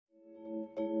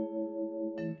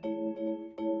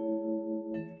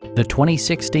The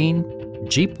 2016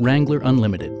 Jeep Wrangler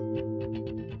Unlimited.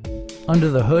 Under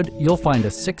the hood, you'll find a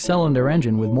 6-cylinder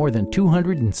engine with more than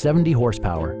 270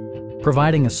 horsepower,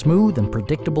 providing a smooth and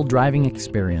predictable driving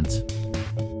experience.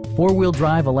 Four-wheel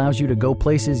drive allows you to go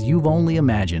places you've only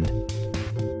imagined.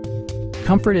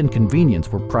 Comfort and convenience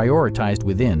were prioritized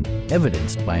within,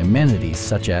 evidenced by amenities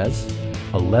such as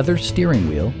a leather steering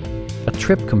wheel, a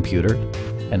trip computer,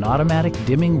 an automatic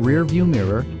dimming rear-view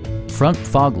mirror, front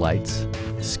fog lights,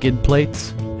 skid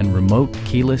plates, and remote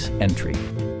keyless entry.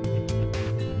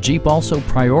 Jeep also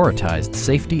prioritized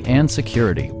safety and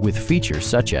security with features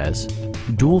such as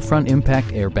dual front impact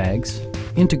airbags,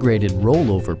 integrated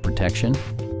rollover protection,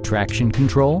 traction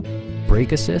control,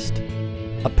 brake assist,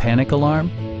 a panic alarm,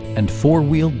 and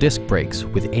 4-wheel disc brakes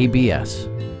with ABS.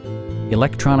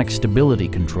 Electronic stability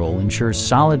control ensures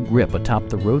solid grip atop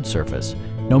the road surface,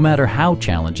 no matter how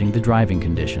challenging the driving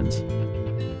conditions.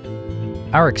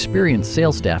 Our experienced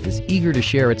sales staff is eager to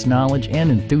share its knowledge and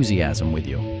enthusiasm with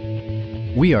you.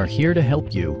 We are here to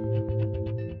help you.